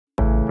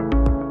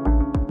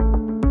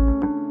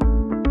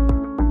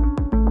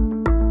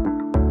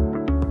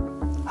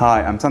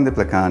Hi, I'm Sandeep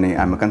Lakani.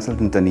 I'm a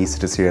consultant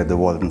anaesthetist here at the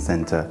Walton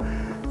Centre.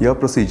 Your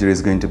procedure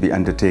is going to be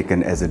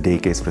undertaken as a day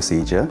case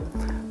procedure,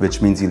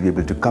 which means you'll be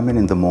able to come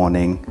in the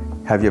morning,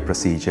 have your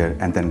procedure,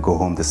 and then go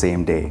home the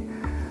same day.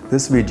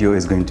 This video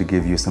is going to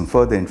give you some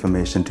further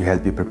information to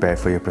help you prepare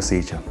for your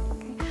procedure.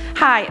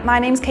 Hi, my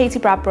name's Katie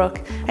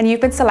Bradbrook, and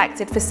you've been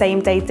selected for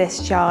same-day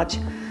discharge.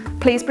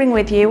 Please bring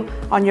with you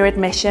on your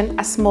admission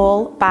a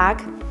small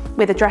bag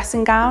with a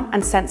dressing gown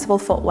and sensible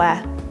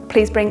footwear.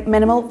 Please bring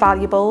minimal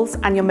valuables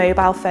and your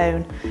mobile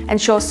phone.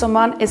 Ensure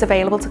someone is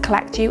available to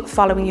collect you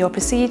following your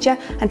procedure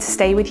and to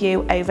stay with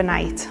you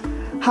overnight.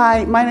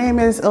 Hi, my name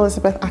is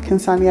Elizabeth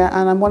Akinsanya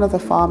and I'm one of the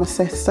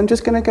pharmacists. I'm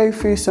just going to go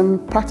through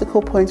some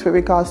practical points with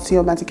regards to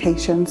your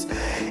medications.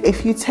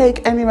 If you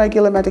take any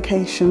regular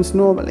medications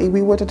normally,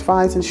 we would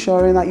advise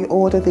ensuring that you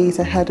order these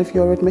ahead of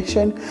your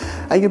admission.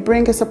 You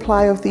bring a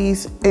supply of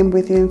these in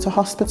with you into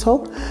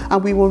hospital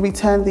and we will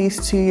return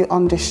these to you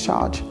on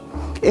discharge.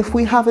 If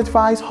we have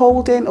advised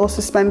holding or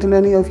suspending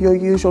any of your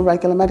usual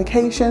regular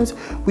medications,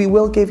 we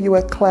will give you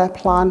a clear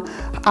plan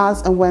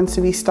as and when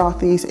to restart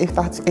these if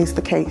that is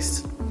the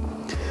case.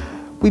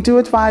 We do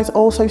advise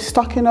also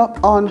stocking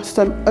up on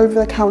some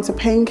over-the-counter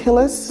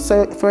painkillers,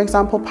 so for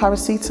example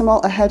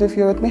paracetamol ahead of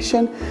your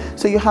admission,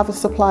 so you have a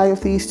supply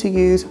of these to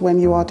use when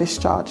you are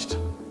discharged.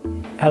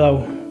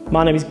 Hello,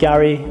 my name is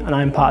Gary and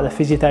I'm part of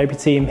the physiotherapy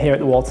team here at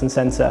the Walton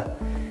Centre.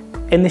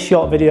 In this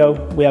short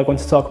video we are going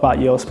to talk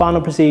about your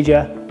spinal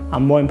procedure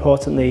and more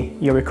importantly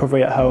your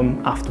recovery at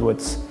home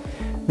afterwards.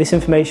 This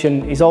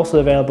information is also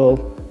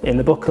available in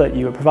the booklet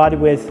you were provided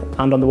with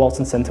and on the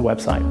Walton Centre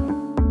website.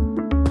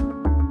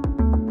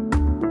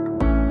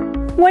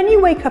 When you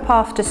wake up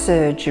after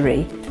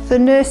surgery, the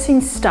nursing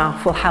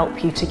staff will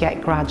help you to get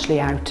gradually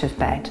out of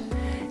bed.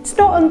 It's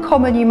not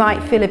uncommon you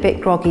might feel a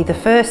bit groggy the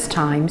first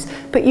times,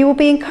 but you will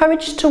be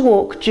encouraged to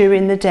walk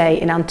during the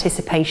day in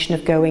anticipation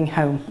of going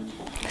home.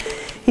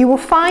 You will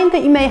find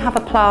that you may have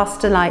a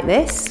plaster like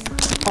this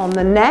on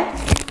the neck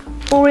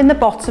or in the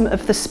bottom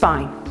of the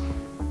spine.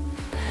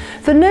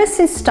 The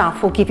nursing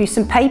staff will give you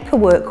some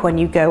paperwork when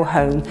you go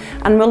home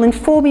and will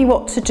inform you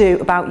what to do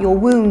about your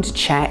wound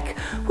check,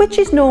 which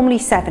is normally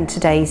 7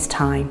 days'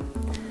 time.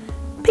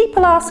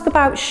 People ask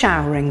about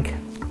showering.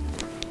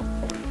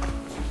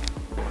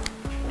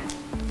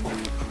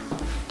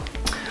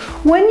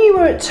 When you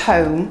are at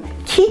home,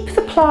 keep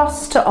the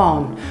plaster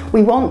on.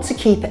 We want to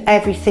keep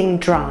everything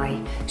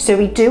dry, so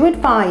we do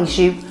advise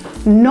you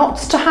not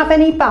to have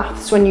any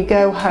baths when you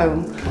go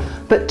home,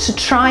 but to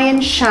try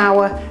and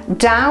shower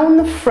down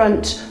the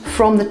front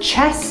from the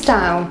chest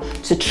down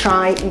to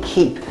try and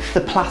keep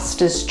the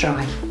plasters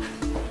dry.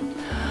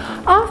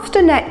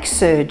 After neck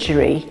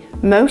surgery,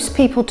 most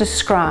people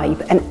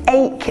describe an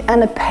ache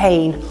and a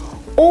pain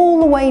all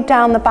the way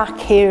down the back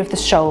here of the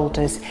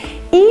shoulders,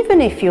 even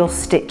if your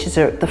stitches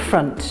are at the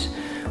front.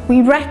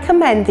 We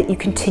recommend that you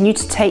continue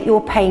to take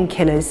your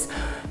painkillers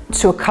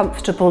to a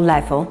comfortable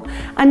level,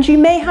 and you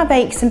may have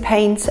aches and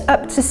pains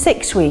up to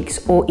 6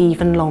 weeks or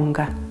even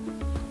longer.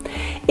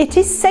 It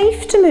is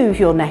safe to move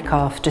your neck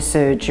after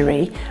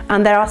surgery,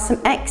 and there are some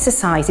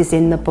exercises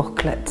in the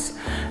booklet,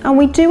 and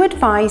we do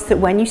advise that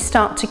when you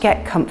start to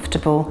get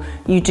comfortable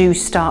you do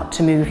start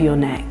to move your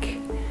neck.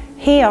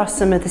 Here are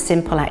some of the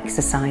simple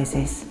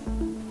exercises.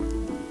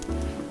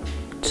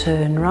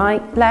 Turn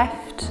right,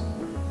 left,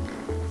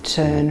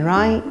 turn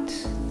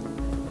right,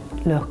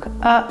 look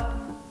up,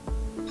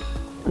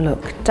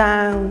 look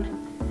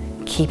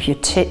down, keep your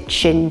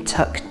chin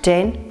tucked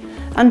in,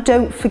 and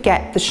don't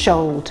forget the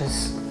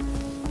shoulders.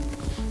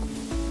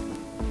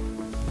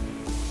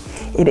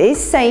 It is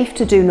safe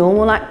to do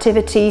normal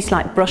activities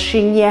like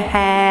brushing your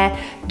hair,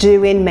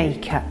 doing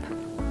makeup.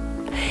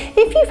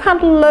 If you've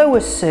had lower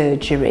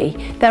surgery,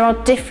 there are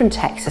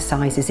different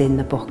exercises in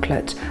the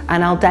booklet,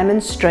 and I'll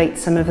demonstrate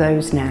some of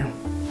those now.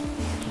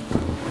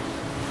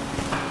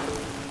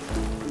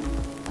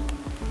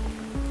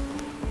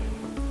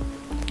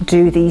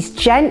 Do these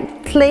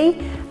gently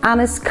and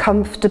as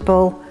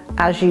comfortable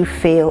as you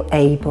feel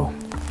able.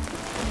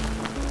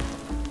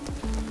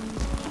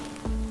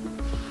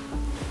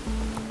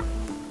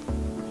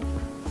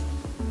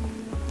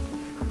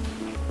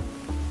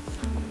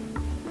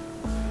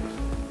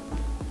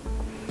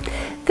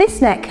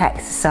 This neck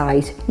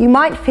exercise, you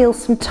might feel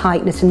some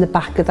tightness in the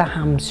back of the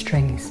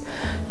hamstrings.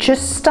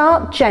 Just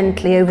start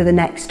gently over the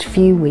next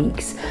few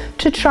weeks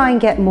to try and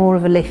get more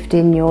of a lift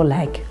in your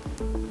leg.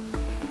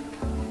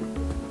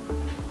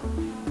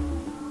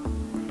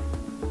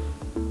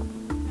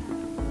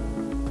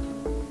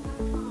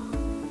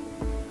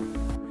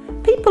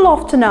 People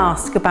often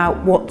ask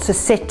about what to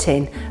sit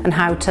in and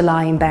how to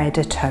lie in bed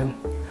at home.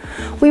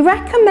 We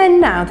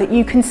recommend now that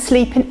you can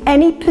sleep in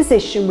any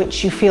position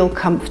which you feel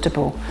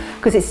comfortable,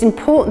 because it's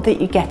important that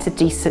you get a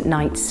decent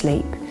night's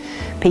sleep.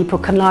 People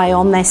can lie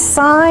on their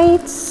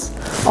sides,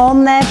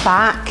 on their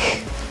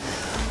back,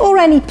 or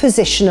any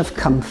position of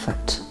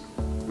comfort.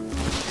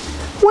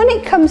 When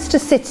it comes to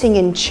sitting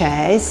in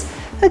chairs,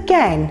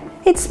 again,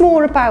 it's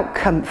more about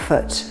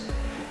comfort.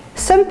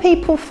 Some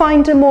people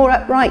find a more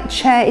upright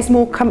chair is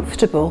more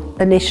comfortable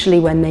initially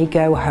when they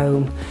go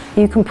home.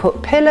 You can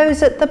put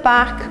pillows at the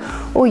back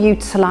or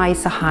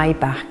utilise a high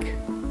back.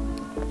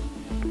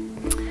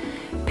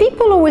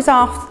 People always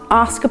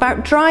ask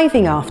about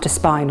driving after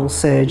spinal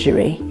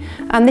surgery,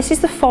 and this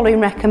is the following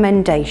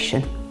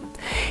recommendation.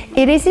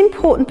 It is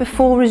important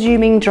before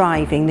resuming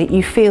driving that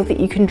you feel that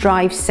you can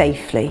drive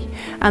safely,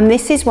 and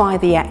this is why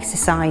the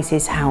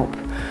exercises help.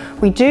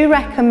 We do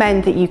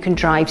recommend that you can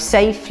drive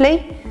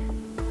safely,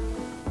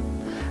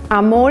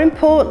 and more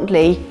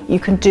importantly, you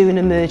can do an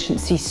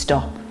emergency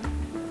stop.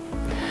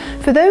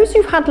 For those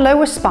who've had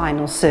lower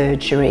spinal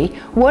surgery,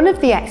 one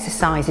of the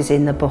exercises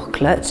in the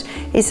booklet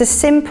is a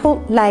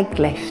simple leg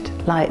lift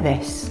like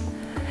this.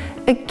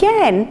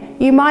 Again,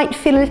 you might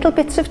feel a little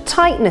bit of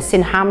tightness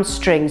in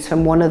hamstrings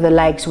from one of the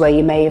legs where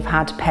you may have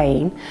had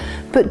pain,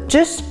 but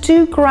just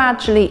do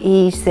gradually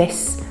ease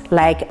this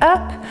leg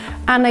up,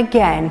 and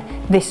again,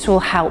 this will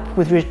help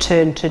with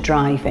return to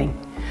driving.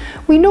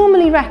 We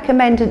normally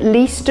recommend at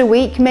least a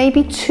week,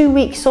 maybe 2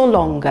 weeks or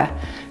longer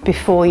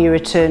before you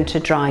return to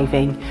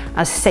driving,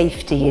 as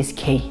safety is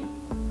key.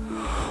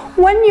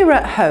 When you're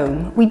at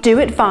home, we do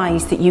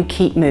advise that you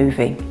keep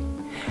moving.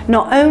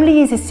 Not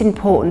only is this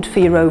important for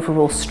your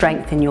overall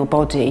strength in your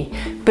body,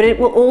 but it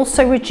will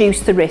also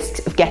reduce the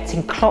risks of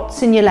getting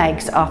clots in your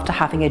legs after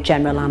having a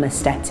general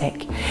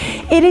anaesthetic.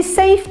 It is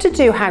safe to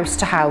do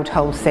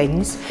house-to-household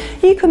things.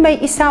 You can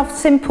make yourself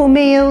simple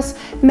meals,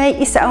 make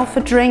yourself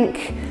a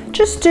drink.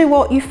 Just do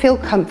what you feel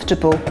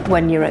comfortable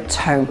when you're at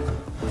home.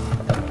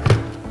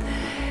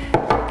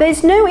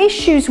 There's no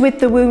issues with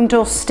the wound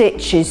or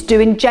stitches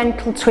doing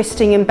gentle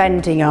twisting and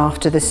bending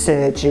after the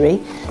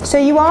surgery, so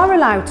you are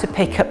allowed to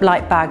pick up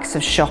light bags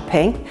of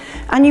shopping,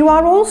 and you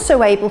are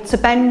also able to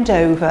bend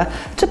over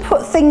to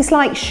put things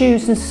like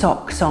shoes and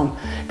socks on.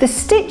 The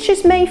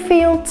stitches may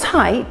feel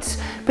tight,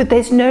 but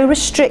there's no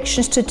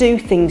restrictions to do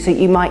things that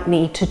you might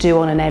need to do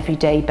on an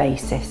everyday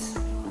basis.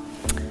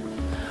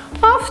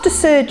 After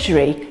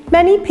surgery,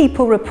 many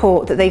people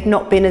report that they've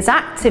not been as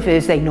active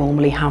as they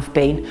normally have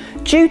been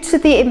due to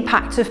the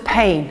impact of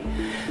pain.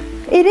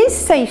 It is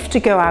safe to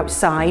go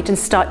outside and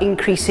start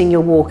increasing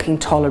your walking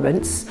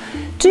tolerance.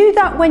 Do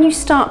that when you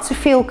start to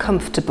feel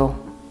comfortable.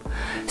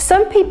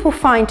 Some people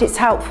find it's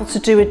helpful to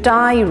do a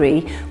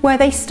diary where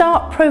they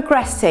start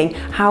progressing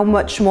how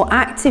much more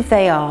active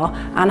they are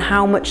and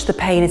how much the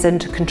pain is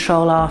under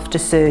control after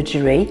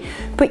surgery,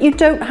 but you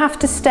don't have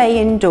to stay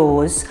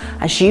indoors.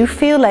 As you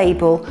feel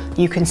able,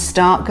 you can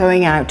start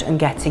going out and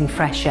getting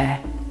fresh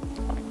air.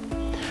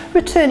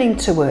 Returning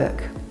to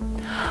work.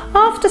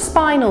 After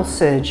spinal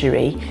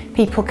surgery,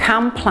 people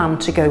can plan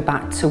to go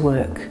back to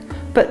work,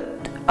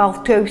 but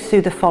I'll go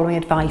through the following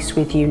advice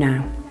with you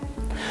now.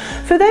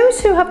 For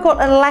those who have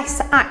got a less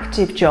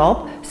active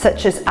job,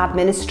 such as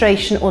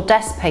administration or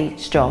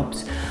desk-based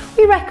jobs,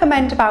 we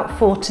recommend about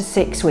 4 to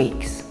 6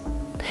 weeks.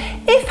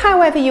 If,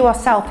 however, you are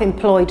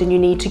self-employed and you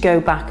need to go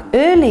back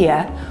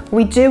earlier,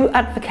 we do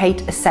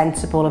advocate a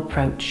sensible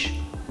approach.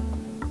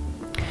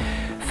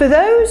 For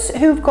those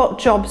who've got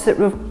jobs that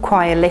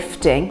require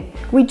lifting,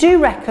 we do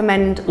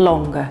recommend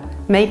longer,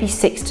 maybe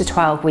 6 to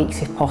 12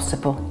 weeks if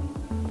possible.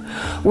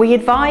 We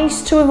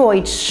advise to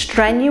avoid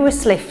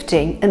strenuous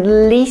lifting at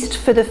least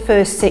for the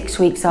first 6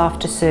 weeks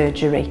after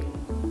surgery.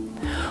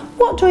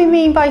 What do we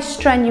mean by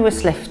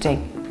strenuous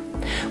lifting?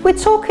 We're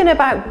talking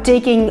about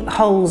digging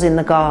holes in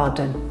the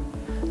garden,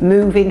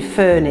 moving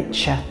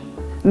furniture,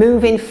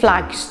 moving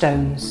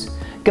flagstones,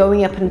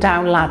 going up and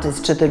down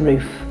ladders to the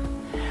roof.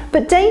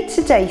 But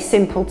day-to-day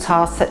simple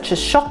tasks such as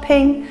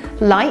shopping,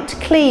 light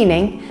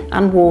cleaning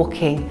and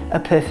walking are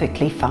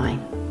perfectly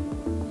fine.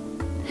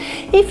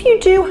 If you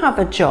do have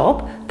a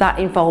job that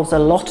involves a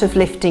lot of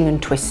lifting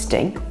and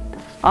twisting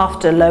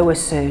after lower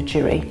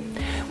surgery,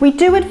 we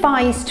do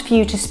advise for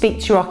you to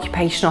speak to your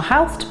occupational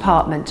health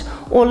department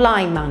or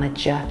line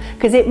manager,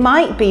 because it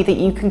might be that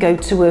you can go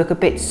to work a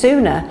bit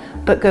sooner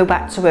but go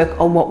back to work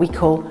on what we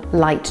call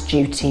light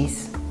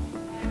duties.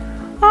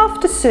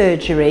 After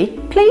surgery,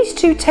 please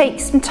do take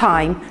some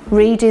time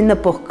reading the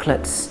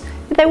booklets.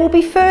 There will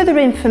be further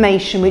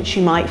information which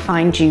you might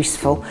find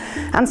useful,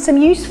 and some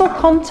useful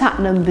contact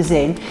numbers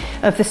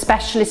of the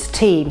specialist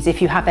teams if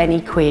you have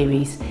any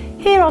queries.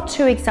 Here are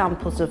 2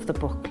 examples of the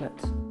booklet.